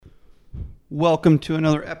Welcome to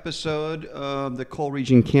another episode of the Coal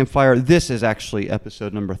Region Campfire. This is actually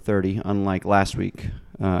episode number 30, unlike last week.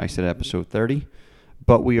 I said episode 30,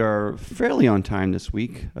 but we are fairly on time this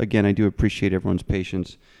week. Again, I do appreciate everyone's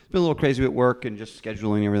patience. It's been a little crazy at work and just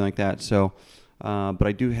scheduling and everything like that. So, but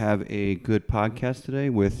I do have a good podcast today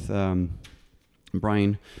with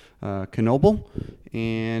Brian Knoebel,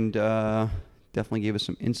 and definitely gave us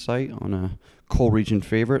some insight on a Coal Region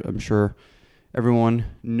favorite. I'm sure everyone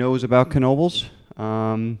knows about Knoebels,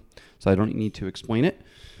 so I don't need to explain it.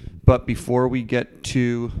 But before we get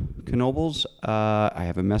to Knoebels, I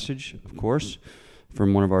have a message, of course,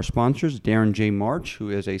 from one of our sponsors, Darren J. March, who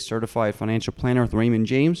is a certified financial planner with Raymond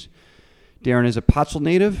James. Darren is a Pottsville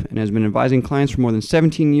native and has been advising clients for more than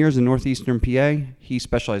 17 years in northeastern PA. He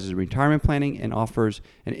specializes in retirement planning and offers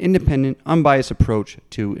an independent, unbiased approach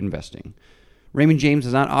to investing. Raymond James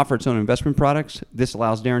does not offer its own investment products. This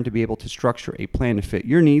allows Darren to be able to structure a plan to fit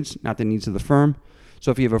your needs, not the needs of the firm. So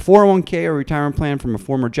if you have a 401k or retirement plan from a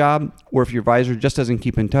former job, or if your advisor just doesn't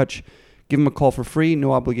keep in touch, give him a call for free,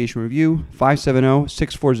 no obligation review,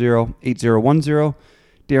 570-640-8010,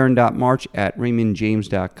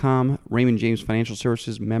 darren.march@raymondjames.com. Raymond James Financial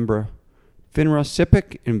Services, member FINRA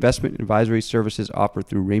SIPC, investment advisory services offered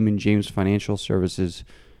through Raymond James Financial Services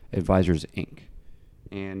Advisors, Inc.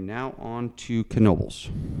 And now on to Knoebels.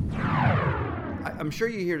 I'm sure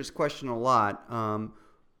you hear this question a lot.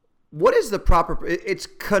 What is the proper? It's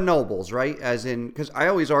Knoebels, right? As in, because I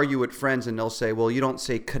always argue with friends and they'll say, well, you don't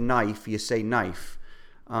say knife, you say knife.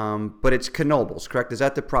 But it's Knoebels, correct? Is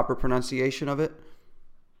that the proper pronunciation of it?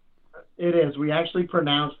 It is. We actually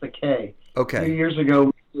pronounce the K. Okay. A few years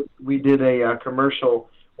ago, we did a commercial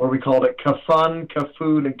where we called it Ka-Fun,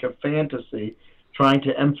 Ka-Food, and Ka-Fantasy, trying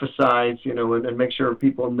to emphasize, and make sure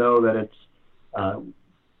people know that it's, that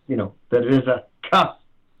it is a K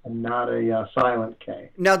and not a silent K.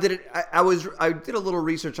 Now, I did a little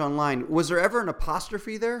research online. Was there ever an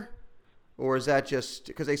apostrophe there? Or is that just,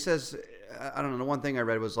 because it says, I don't know, the one thing I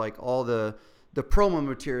read was like all the promo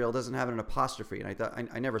material doesn't have an apostrophe, and I thought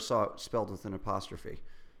I never saw it spelled with an apostrophe.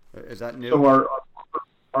 Is that new? So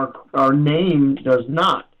our name does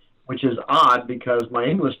not, which is odd because my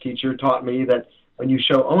English teacher taught me that when you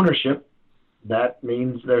show ownership, that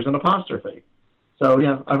means there's an apostrophe. So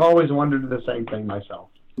yeah, I've always wondered the same thing myself.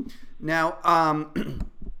 Now,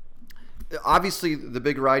 obviously the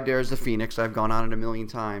big ride there is the Phoenix. I've gone on it a million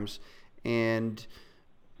times, and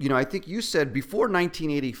I think you said before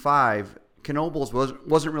 1985. Knoebels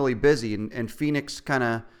wasn't really busy, and Phoenix kind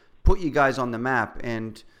of put you guys on the map.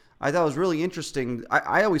 And I thought it was really interesting.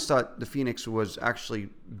 I always thought the Phoenix was actually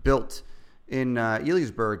built in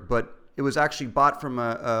Ellisburg, but it was actually bought from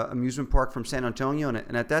a amusement park from San Antonio,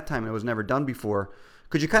 and at that time it was never done before.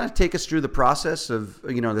 Could you kind of take us through the process of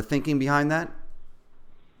the thinking behind that?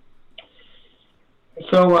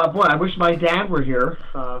 So, boy, I wish my dad were here.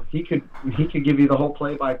 He could give you the whole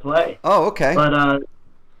play-by-play. Oh, okay. But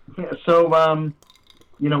so, I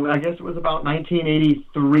guess it was about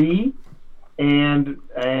 1983, and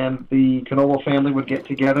the Knoebel family would get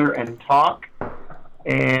together and talk,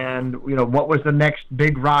 and, what was the next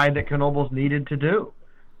big ride that Knoebels needed to do.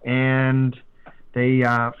 And they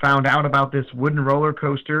found out about this wooden roller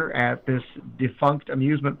coaster at this defunct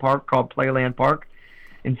amusement park called Playland Park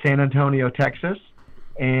in San Antonio, Texas,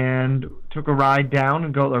 and took a ride down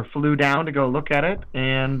and flew down to go look at it,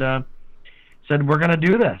 and said, we're going to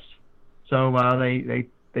do this. So they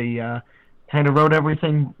kind of wrote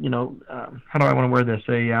everything, how do I want to word this?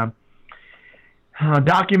 They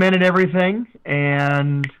documented everything,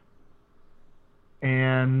 and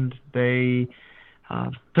they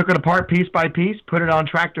took it apart piece by piece, put it on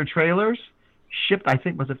tractor trailers, shipped, I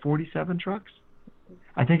think, was it 47 trucks?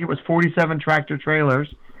 I think it was 47 tractor trailers,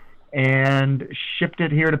 and shipped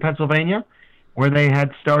it here to Pennsylvania, where they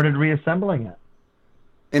had started reassembling it.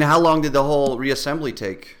 And how long did the whole reassembly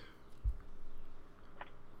take?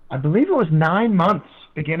 I believe it was 9 months,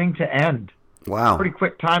 beginning to end. Wow. Pretty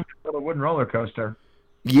quick time to build a wooden roller coaster.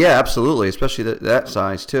 Yeah, absolutely, especially that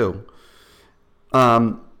size, too.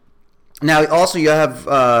 Now, also, you have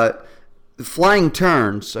flying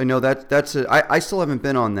turns. I know I still haven't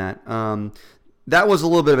been on that. That was a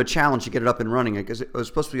little bit of a challenge to get it up and running, because it was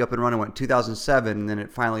supposed to be up and running in 2007, and then it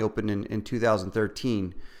finally opened in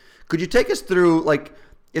 2013. Could you take us through,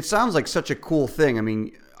 it sounds like such a cool thing. I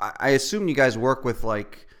mean, I assume you guys work with,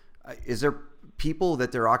 is there people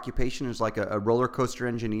that their occupation is like a roller coaster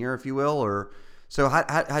engineer, if you will? Or so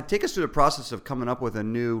take us through the process of coming up with a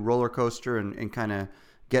new roller coaster and kind of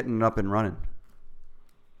getting it up and running.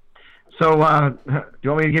 So do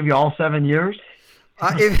you want me to give you all 7 years?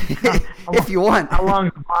 If you want. How long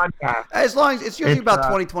is the podcast. As long as it's usually It's, about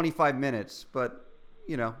 20, 25 minutes, but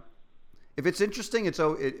you know, if it's interesting,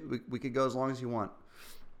 we could go as long as you want.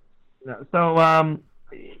 So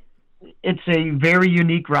it's a very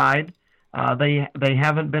unique ride. They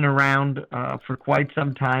haven't been around for quite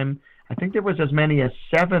some time. I think there was as many as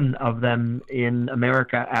 7 of them in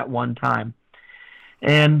America at one time.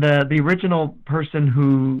 And the original person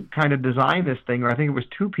who kind of designed this thing, or I think it was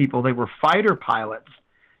 2 people, they were fighter pilots,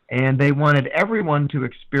 and they wanted everyone to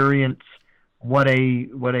experience what a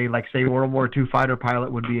like say World War II fighter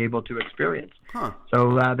pilot would be able to experience. Huh.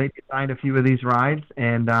 So they designed a few of these rides,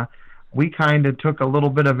 and we kind of took a little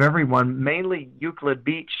bit of everyone, mainly Euclid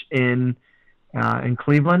Beach in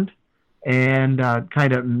Cleveland, and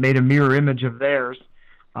kind of made a mirror image of theirs.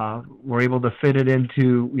 We're able to fit it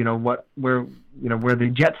into where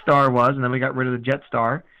the Jetstar was, and then we got rid of the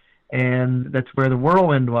Jetstar, and that's where the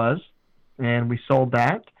Whirlwind was, and we sold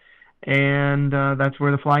that, and that's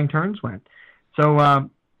where the Flying Turns went. So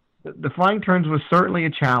the Flying Turns was certainly a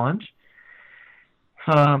challenge.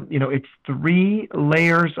 It's 3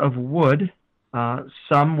 layers of wood.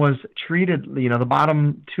 Some was treated, the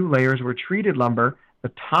bottom 2 layers were treated lumber.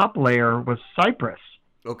 The top layer was cypress.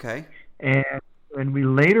 Okay. And we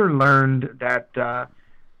later learned that the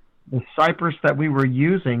cypress that we were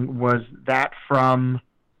using was that from,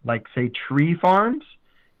 like, say, tree farms,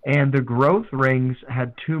 and the growth rings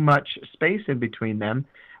had too much space in between them,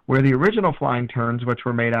 where the original Flying Turns, which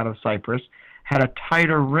were made out of cypress, had a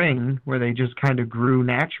tighter ring where they just kind of grew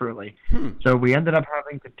naturally. So we ended up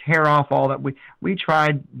having to tear off all that. We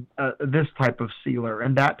tried this type of sealer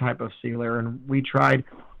and that type of sealer, and we tried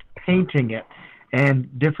painting it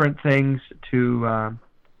and different things to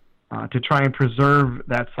try and preserve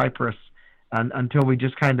that cypress until we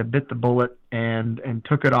just kind of bit the bullet and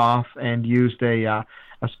took it off and used a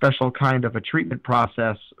special kind of a treatment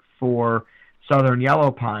process for southern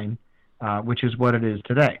yellow pine, which is what it is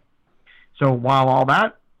today. So while all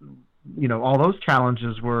that, all those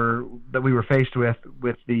challenges that we were faced with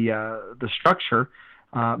the structure,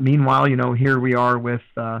 meanwhile, here we are with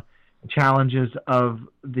challenges of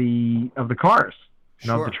the cars,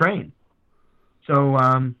 Sure. of the train. So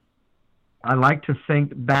I like to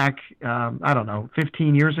think back,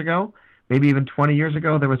 15 years ago, maybe even 20 years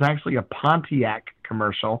ago, there was actually a Pontiac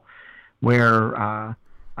commercial where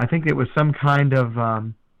I think it was some kind of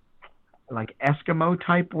like Eskimo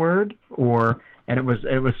type word, and it was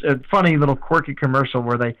a funny little quirky commercial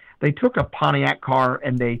where they took a Pontiac car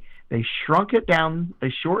and they shrunk it down, they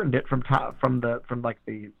shortened it from the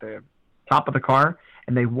top of the car,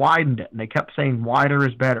 and they widened it, and they kept saying wider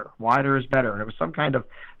is better, and it was some kind of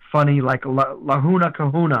funny like Lahuna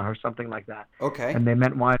Kahuna or something like that. Okay. And they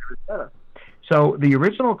meant wider is better. So the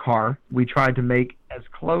original car we tried to make as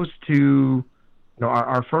close to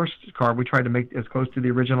our first car, we tried to make as close to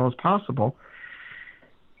the original as possible,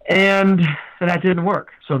 and that didn't work.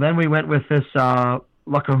 So then we went with this La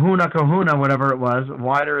Kahuna, whatever it was,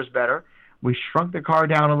 wider is better. We shrunk the car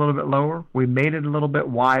down a little bit lower. We made it a little bit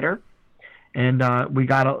wider, and we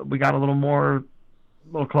got a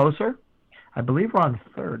little closer. I believe we're on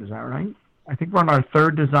 3rd. Is that right? I think we're on our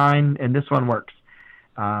 3rd design, and this one works.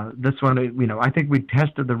 This one, I think we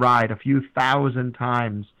tested the ride a few thousand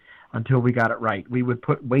times until we got it right. We would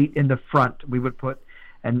put weight in the front. We would put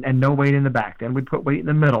and no weight in the back. Then we'd put weight in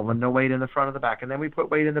the middle and no weight in the front of the back. And then we put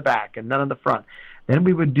weight in the back and none in the front. Then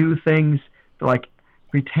we would do things like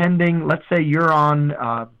pretending, let's say you're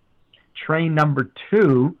on train number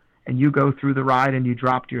 2 and you go through the ride and you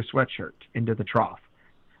dropped your sweatshirt into the trough.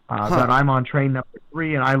 But I'm on train number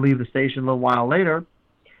 3 and I leave the station a little while later.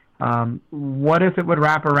 What if it would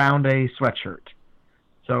wrap around a sweatshirt?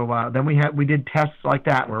 So then we did tests like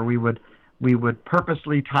that where we would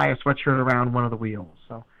purposely tie a sweatshirt around one of the wheels.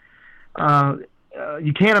 So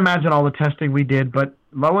you can't imagine all the testing we did, but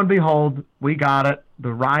lo and behold, we got it.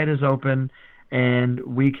 The ride is open, and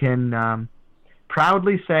we can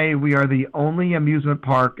proudly say we are the only amusement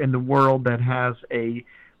park in the world that has a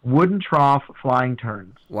wooden trough Flying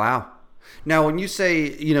Turns. Wow. Now, when you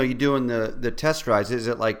say, you're doing the test rides, is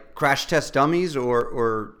it like crash test dummies,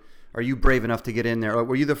 or are you brave enough to get in there? Or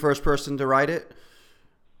were you the first person to ride it?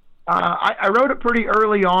 I rode it pretty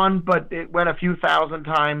early on, but it went a few thousand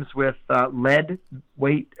times with lead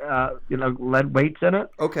weights in it.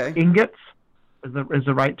 Okay. Ingots is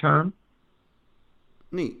the right term.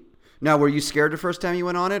 Neat. Now, were you scared the first time you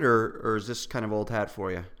went on it, or is this kind of old hat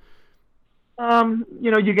for you?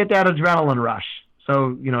 You get that adrenaline rush, so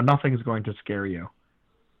nothing's going to scare you.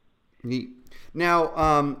 Neat.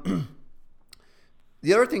 Now,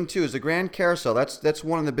 the other thing too is the Grand Carousel. That's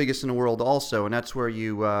one of the biggest in the world, also, and that's where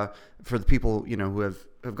you, for the people who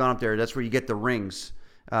have gone up there, that's where you get the rings.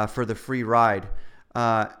 for the free ride.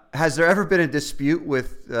 Has there ever been a dispute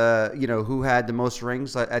with who had the most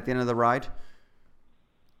rings at the end of the ride?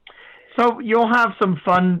 So you'll have some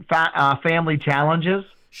fun family challenges.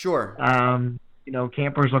 Sure.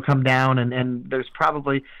 Campers will come down, and there's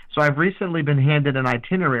probably. So I've recently been handed an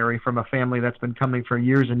itinerary from a family that's been coming for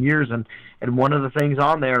years and years, and one of the things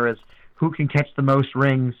on there is who can catch the most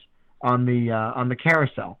rings on the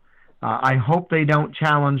carousel. I hope they don't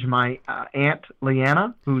challenge my Aunt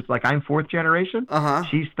Leanna, who's like, I'm fourth generation. Uh-huh.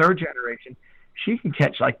 She's third generation. She can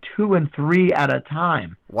catch like 2 and 3 at a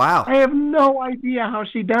time. Wow. I have no idea how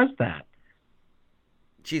she does that.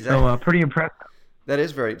 Jeez, So pretty impressive. That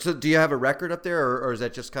is very. So do you have a record up there, or is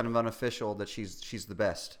that just kind of unofficial that she's the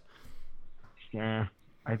best? Yeah,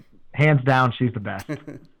 hands down, she's the best.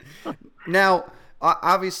 Now,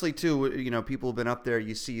 obviously, too, people have been up there.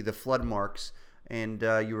 You see the flood marks, and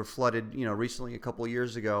you were flooded, recently a couple of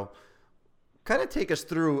years ago. Kind of take us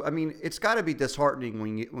through. I mean, it's got to be disheartening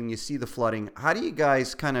when you see the flooding. How do you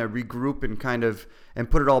guys kind of regroup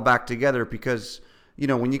and put it all back together? Because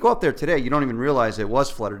when you go up there today, you don't even realize it was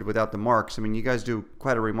flooded without the marks. I mean, you guys do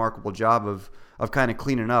quite a remarkable job of kind of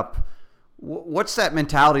cleaning up. What's that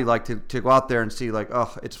mentality like to go out there and see like,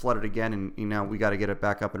 oh, it's flooded again, and we got to get it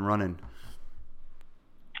back up and running?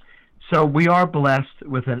 So we are blessed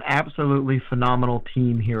with an absolutely phenomenal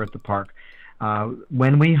team here at the park.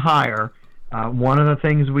 When we hire, one of the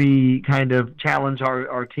things we kind of challenge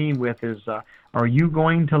our team with is, are you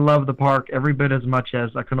going to love the park every bit as much as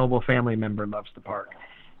a Knoebel family member loves the park?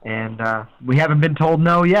 And we haven't been told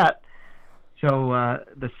no yet. So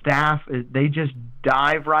the staff, they just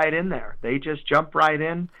dive right in there. They just jump right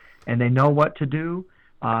in, and they know what to do.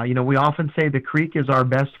 We often say the creek is our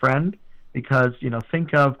best friend because,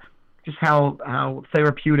 think of just how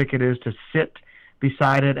therapeutic it is to sit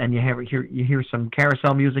beside it, and you hear some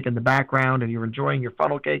carousel music in the background, and you're enjoying your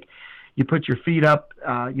funnel cake. You put your feet up.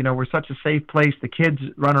 We're such a safe place.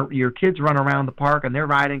 Your kids run around the park, and they're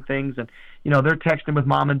riding things, and they're texting with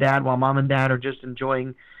mom and dad while mom and dad are just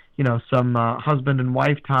enjoying, some husband and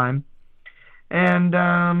wife time, and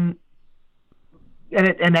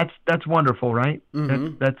that's wonderful, right?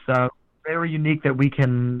 Mm-hmm. That's very unique that we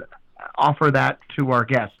can offer that to our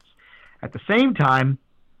guests. At the same time,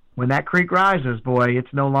 when that creek rises, boy,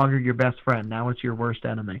 it's no longer your best friend. Now it's your worst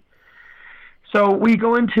enemy. So we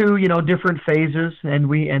go into, different phases, and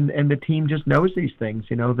the team just knows these things.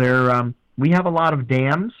 We have a lot of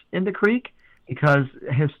dams in the creek because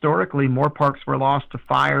historically more parks were lost to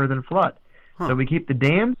fire than flood. Huh. So we keep the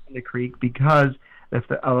dams in the creek because if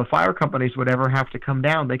the fire companies would ever have to come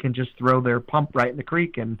down, they can just throw their pump right in the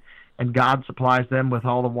creek, and God supplies them with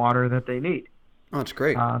all the water that they need. Oh, that's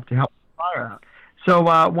great. To help the fire out. So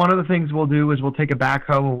one of the things we'll do is we'll take a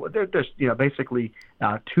backhoe. There's basically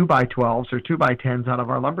 2x12s or 2x10s out of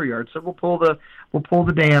our lumber yard. So we'll pull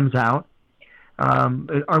the dams out.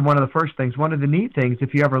 Are one of the first things. One of the neat things,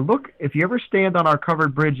 if you ever stand on our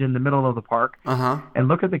covered bridge in the middle of the park, and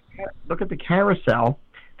look at the carousel.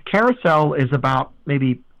 The carousel is about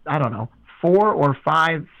maybe 4 or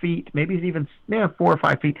 5 feet, maybe even 4 or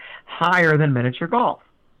 5 feet higher than miniature golf.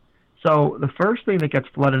 So the first thing that gets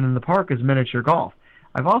flooded in the park is miniature golf.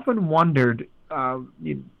 I've often wondered,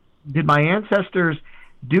 did my ancestors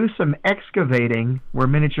do some excavating where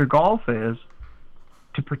miniature golf is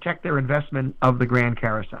to protect their investment of the Grand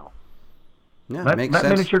Carousel? Yeah, let makes sense.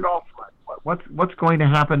 Miniature golf flood. What's going to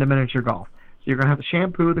happen to miniature golf? So you're going to have to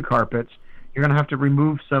shampoo the carpets. You're going to have to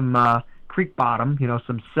remove some creek bottom,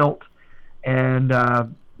 some silt, and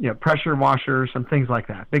pressure washers, some things like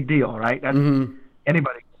that. Big deal, right? That's,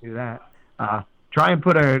 anybody can do that. Try and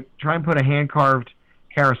put a hand carved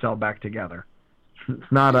carousel back together.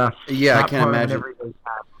 It's not a I can't imagine.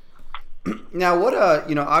 Now, what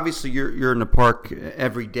obviously you're in the park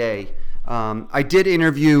every day. I did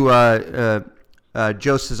interview Joe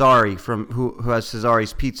Cesari who has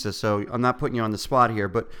Cesari's Pizza, so I'm not putting you on the spot here.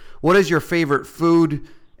 But what is your favorite food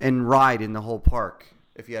and ride in the whole park?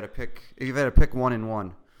 If you had to pick one and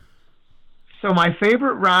one. So my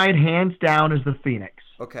favorite ride, hands down, is the Phoenix.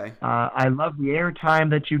 Okay. I love the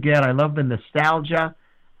airtime that you get. I love the nostalgia.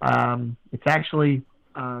 It's actually,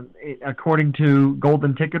 according to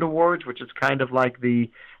Golden Ticket Awards, which is kind of like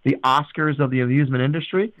the Oscars of the amusement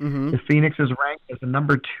industry, the Phoenix is ranked as the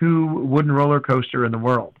number 2 wooden roller coaster in the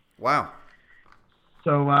world. Wow.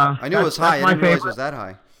 So I knew it was high. I didn't realize it was that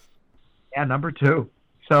high. Yeah, number 2.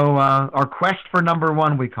 So our quest for number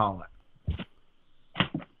 1, we call it.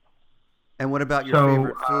 And what about your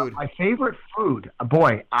favorite food? My favorite food?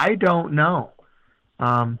 Boy, I don't know.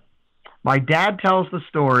 My dad tells the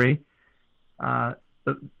story.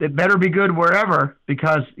 It better be good wherever,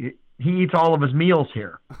 because he eats all of his meals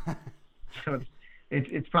here. So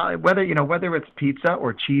it's probably whether it's pizza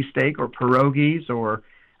or cheesesteak or pierogies or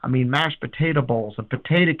mashed potato bowls and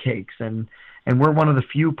potato cakes, and we're one of the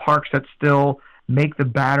few parks that still make the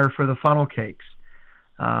batter for the funnel cakes.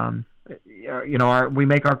 We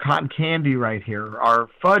make our cotton candy right here. Our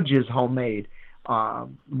fudge is homemade.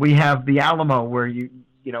 We have the Alamo where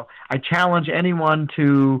I challenge anyone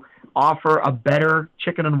to offer a better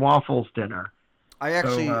chicken and waffles dinner. I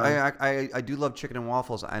actually, I do love chicken and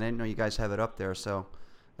waffles. I didn't know you guys have it up there, so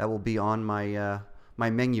that will be on my my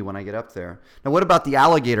menu when I get up there. Now, what about the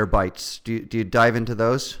alligator bites? Do you dive into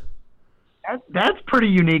those? That's pretty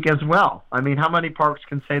unique as well. How many parks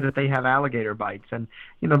can say that they have alligator bites? And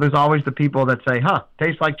there's always the people that say,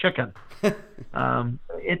 tastes like chicken.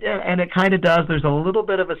 It kind of does. There's a little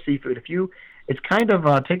bit of a seafood. It's kind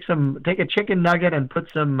of take a chicken nugget and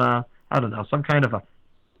put some some kind of a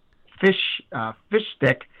fish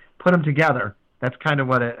stick, put them together. That's kind of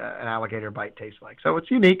what an alligator bite tastes like. So it's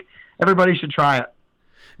unique. Everybody should try it.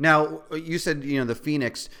 Now, you said, the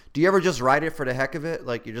Phoenix. Do you ever just ride it for the heck of it?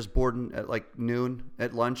 Like you're just bored at like noon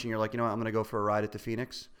at lunch and you're like, I'm going to go for a ride at the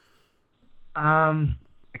Phoenix? I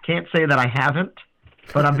can't say that I haven't,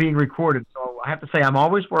 but I'm being recorded. So I have to say I'm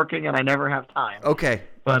always working and I never have time. Okay.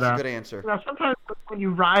 But, that's a good answer. Sometimes when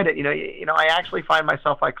you ride it, I actually find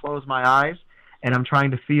myself, I close my eyes and I'm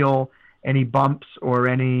trying to feel any bumps or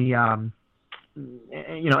any,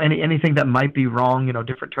 anything that might be wrong,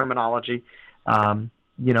 different terminology.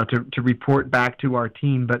 To report back to our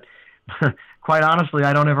team. But quite honestly,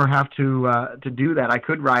 I don't ever have to do that. I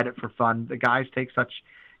could ride it for fun. The guys take such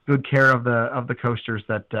good care of the coasters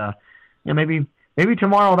that maybe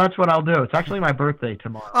tomorrow that's what I'll do. It's actually my birthday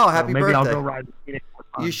tomorrow. Oh, happy birthday. Maybe I'll go ride the Phoenix for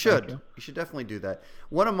fun. You should. You should definitely do that.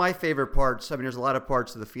 One of my favorite parts, there's a lot of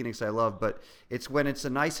parts of the Phoenix I love, but it's when it's a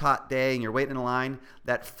nice hot day and you're waiting in line,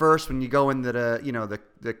 that first when you go into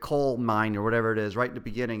the coal mine or whatever it is, right in the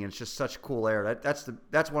beginning, and it's just such cool air.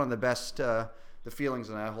 That's one of the best the feelings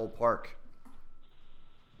in that whole park.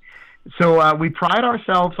 So we pride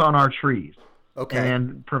ourselves on our trees. Okay.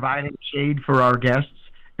 And providing shade for our guests.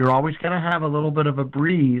 You're always going to have a little bit of a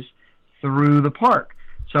breeze through the park.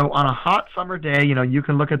 So on a hot summer day, you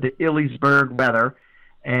can look at the Elysburg weather,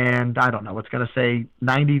 and I don't know, it's going to say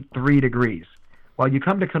 93 degrees. Well, you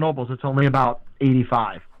come to Knoebels, it's only about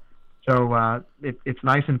 85. So it's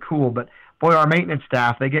nice and cool. But, boy, our maintenance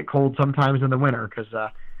staff, they get cold sometimes in the winter because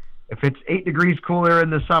if it's 8 degrees cooler in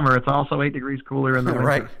the summer, it's also 8 degrees cooler in the winter.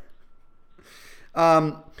 Right.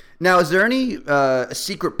 Now, is there any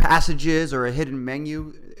secret passages or a hidden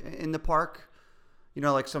menu in the park?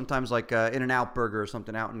 Like sometimes like In-N-Out Burger or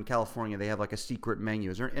something out in California, they have like a secret menu.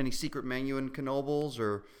 Is there any secret menu in Knoebels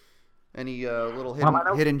or any little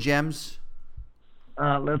hidden gems?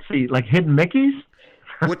 Let's see, like hidden Mickeys?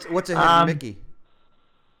 What's a hidden Mickey?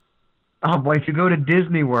 Oh boy, if you go to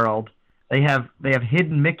Disney World, they have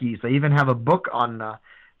hidden Mickeys. They even have a book on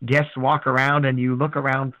guests walk around and you look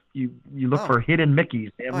around, you look for hidden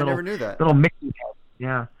Mickeys. They have I never knew that. Little Mickey heads.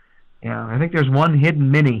 Yeah. I think there's one hidden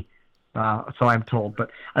Minnie. So I'm told,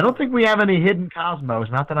 but I don't think we have any hidden Cosmos,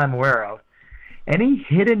 not that I'm aware of. Any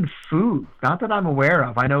hidden food, not that I'm aware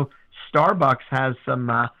of. I know Starbucks has some,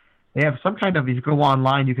 they have some kind of, if you go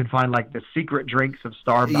online, you can find like the secret drinks of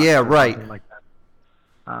Starbucks. Yeah, right. Like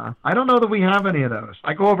that. I don't know that we have any of those.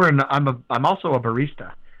 I go over and I'm also a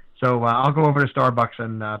barista. So I'll go over to Starbucks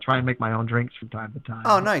and try and make my own drinks from time to time.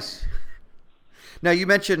 Oh, nice. Now, you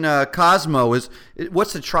mentioned Cosmo.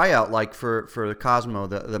 What's the tryout like for the Cosmo,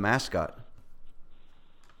 the mascot?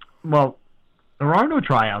 Well, there are no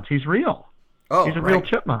tryouts. He's real. Oh, he's a right. real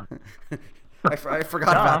chipmunk. I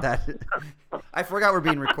forgot about that. I forgot we're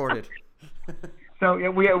being recorded. So yeah,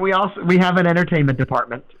 we have an entertainment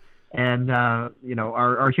department, and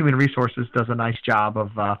our human resources does a nice job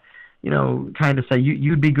of kind of say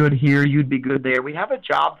you'd be good here, you'd be good there. We have a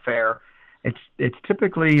job fair. It's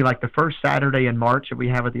typically like the first Saturday in March that we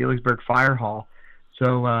have at the Elysburg Fire Hall.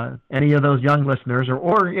 So any of those young listeners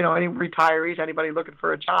or any retirees, anybody looking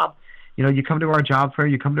for a job, you come to our job fair,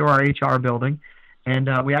 you come to our HR building, and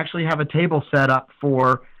we actually have a table set up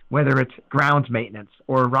for whether it's grounds maintenance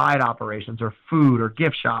or ride operations or food or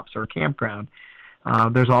gift shops or campground.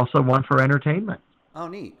 There's also one for entertainment. Oh,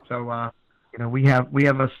 neat. So we have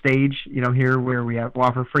a stage here where we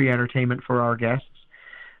offer free entertainment for our guests.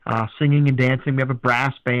 Singing and dancing. We have a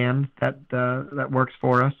brass band that works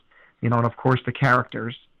for us, and of course the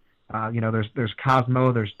characters. There's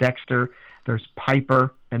Cosmo, there's Dexter, there's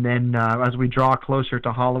Piper, and then as we draw closer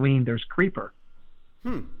to Halloween, there's Creeper.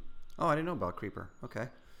 Oh, I didn't know about Creeper. Okay.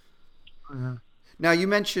 Now you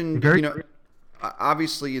mentioned,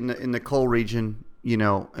 obviously in the coal region,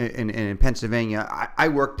 in Pennsylvania. I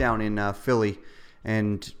work down in Philly,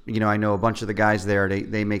 and I know a bunch of the guys there.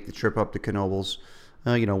 They make the trip up to Knoebels,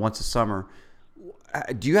 once a summer.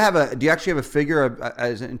 Do you actually have a figure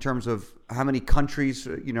as in terms of how many countries,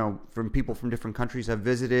 from people from different countries have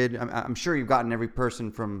visited? I'm sure you've gotten every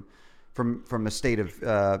person from the state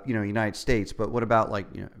of United States, but what about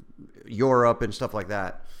Europe and stuff like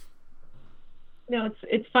that? No,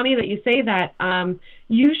 it's funny that you say that.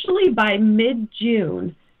 Usually by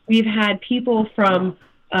mid-June, we've had people from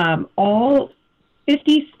all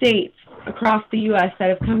 50 states across the U.S. that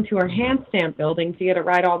have come to our Handstand building to get a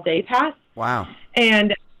Ride All Day pass. Wow.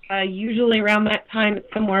 And usually around that time,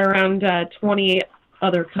 it's somewhere around 20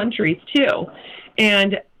 other countries, too.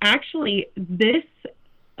 And actually, this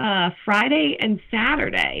Friday and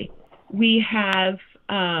Saturday, we have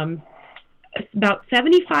about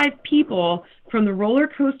 75 people from the Roller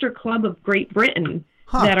Coaster Club of Great Britain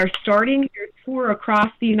that are starting their tour across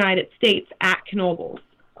the United States at Knoebels.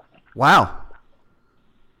 Wow.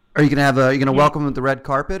 Are you gonna welcome them with the red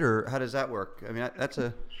carpet, or how does that work? I mean,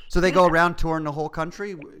 so they go around touring the whole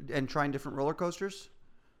country and trying different roller coasters?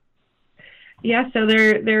 Yeah, so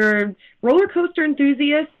they're roller coaster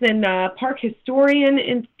enthusiasts and park historian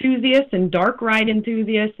enthusiasts and dark ride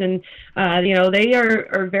enthusiasts, and they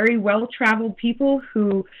are very well-traveled people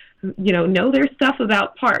who know their stuff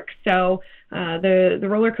about parks. So the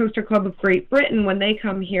Roller Coaster Club of Great Britain, when they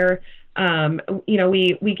come here,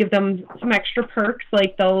 we give them some extra perks,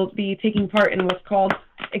 like they'll be taking part in what's called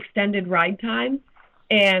extended ride time,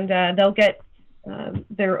 and they'll get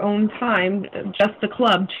their own time, just the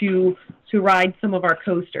club, to ride some of our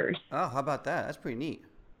coasters. Oh, how about that? That's pretty neat.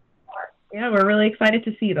 Yeah, we're really excited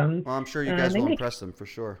to see them. Well, I'm sure you guys will impress them for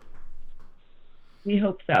sure. We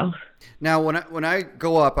hope so. Now, when I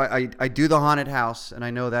go up, I do the haunted house, and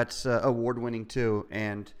I know that's award-winning too,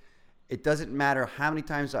 and it doesn't matter how many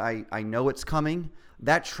times I know it's coming.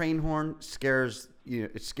 That train horn scares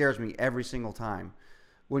me every single time.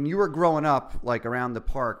 When you were growing up, like around the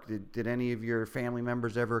park, did any of your family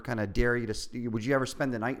members ever kind of dare you to? Would you ever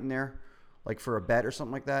spend the night in there, like for a bet or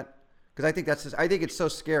something like that? Because I think it's so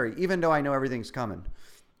scary, even though I know everything's coming.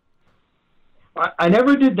 I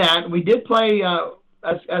never did that. We did play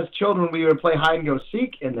as children. We would play hide and go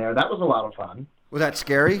seek in there. That was a lot of fun. Was that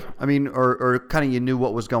scary? I mean, or kind of you knew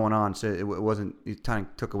what was going on, so it wasn't. You kind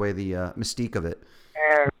of took away the mystique of it.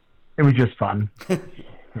 It was just fun.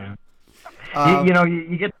 Yeah.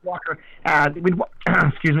 You get to walk.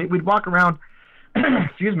 We'd walk around.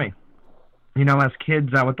 Excuse me. As kids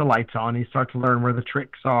with the lights on, you start to learn where the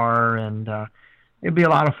tricks are, and it'd be a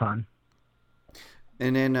lot of fun.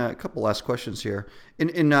 And then a couple last questions here. In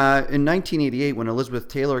 1988, when Elizabeth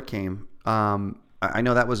Taylor came, I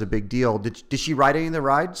know that was a big deal. Did she ride any of the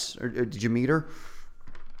rides, or did you meet her?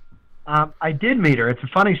 I did meet her. It's a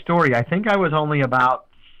funny story. I think I was only about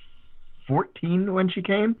 14 when she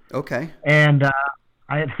came. Okay. And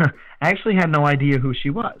I actually had no idea who she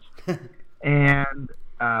was. And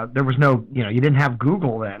there was no, you didn't have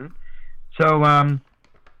Google then. So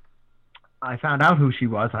I found out who she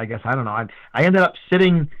was, I guess. I don't know. I ended up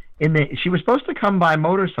sitting she was supposed to come by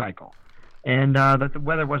motorcycle. And that the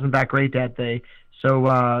weather wasn't that great that day.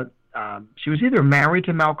 So she was either married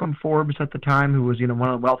to Malcolm Forbes at the time, who was, one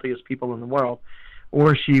of the wealthiest people in the world,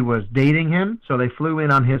 or she was dating him. So they flew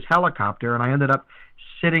in on his helicopter, and I ended up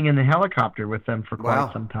sitting in the helicopter with them for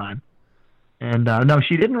quite some time. And no,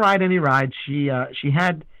 she didn't ride any rides. She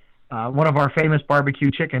had one of our famous barbecue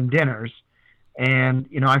chicken dinners, and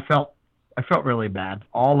I felt really bad.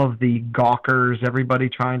 All of the gawkers, everybody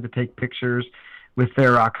trying to take pictures with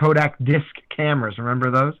their Kodak disc cameras.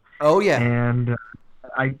 Remember those? Oh yeah. And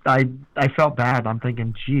I felt bad. I'm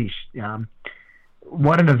thinking, geez,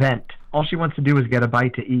 what an event. All she wants to do is get a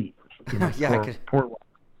bite to eat. Poor.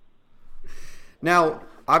 Now,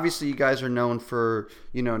 obviously, you guys are known for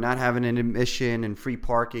not having an admission and free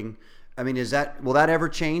parking. I mean, will that ever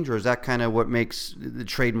change, or is that kind of what makes the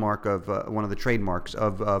trademark of one of the trademarks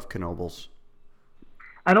of Knoebels?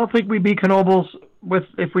 I don't think we'd be Knoebels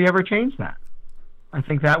if we ever change that. I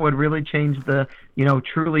think that would really change the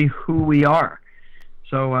truly who we are.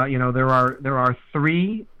 So there are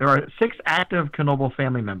 6 active Knoebel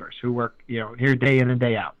family members who work here day in and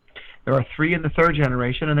day out. There are 3 in the 3rd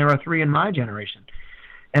generation, and there are 3 in my generation.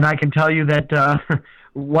 And I can tell you that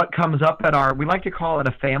what comes up at we like to call it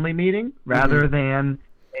a family meeting rather than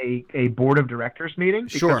a board of directors meeting,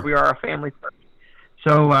 because we are a family first.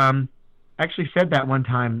 So I actually said that one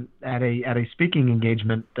time at a speaking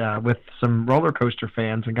engagement with some roller coaster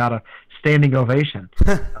fans and got a standing ovation.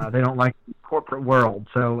 They don't like the corporate world,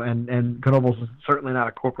 so and Knoebels is certainly not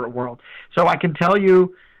a corporate world. So I can tell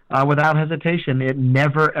you without hesitation. It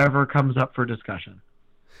never, ever comes up for discussion.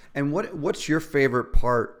 And what's your favorite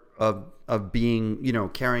part of being,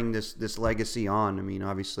 carrying this legacy on? I mean,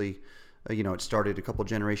 obviously, it started a couple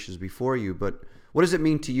generations before you, but what does it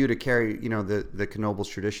mean to you to carry, the Knoebels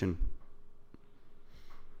tradition?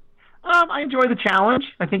 I enjoy the challenge.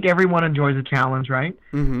 I think everyone enjoys a challenge, right?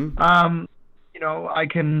 Mm-hmm. I'm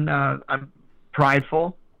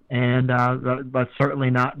prideful, and but certainly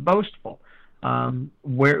not boastful. What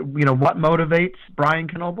motivates Brian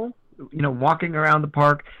Knoebel? Walking around the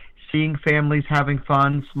park, seeing families having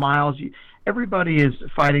fun, smiles. Everybody is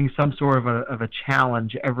fighting some sort of a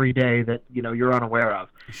challenge every day that you're unaware of.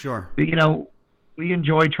 Sure. But, we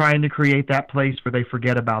enjoy trying to create that place where they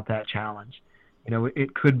forget about that challenge.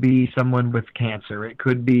 It could be someone with cancer. It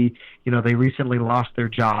could be, they recently lost their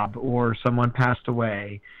job, or someone passed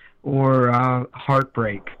away, or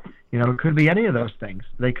heartbreak. It could be any of those things.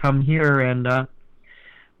 They come here, and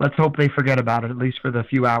let's hope they forget about it, at least for the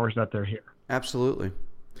few hours that they're here. Absolutely.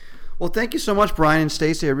 Well, thank you so much, Brian and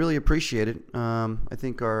Stacy. I really appreciate it. I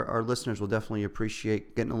think our listeners will definitely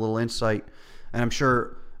appreciate getting a little insight. And I'm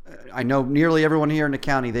sure, I know nearly everyone here in the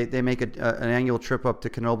county, they make an annual trip up to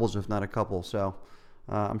Knoebels, if not a couple. So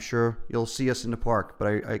I'm sure you'll see us in the park.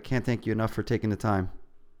 But I can't thank you enough for taking the time.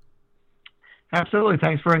 Absolutely.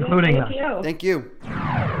 Thanks for including us. Thank you.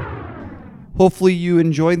 Hopefully you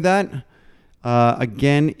enjoyed that.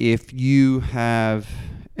 Again, if you have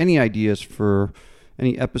any ideas for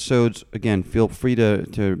any episodes, again, feel free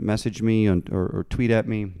to message me or tweet at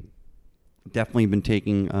me. Definitely been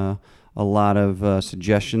taking a lot of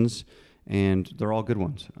suggestions, and they're all good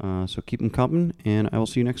ones. So keep them coming, and I will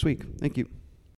see you next week. Thank you.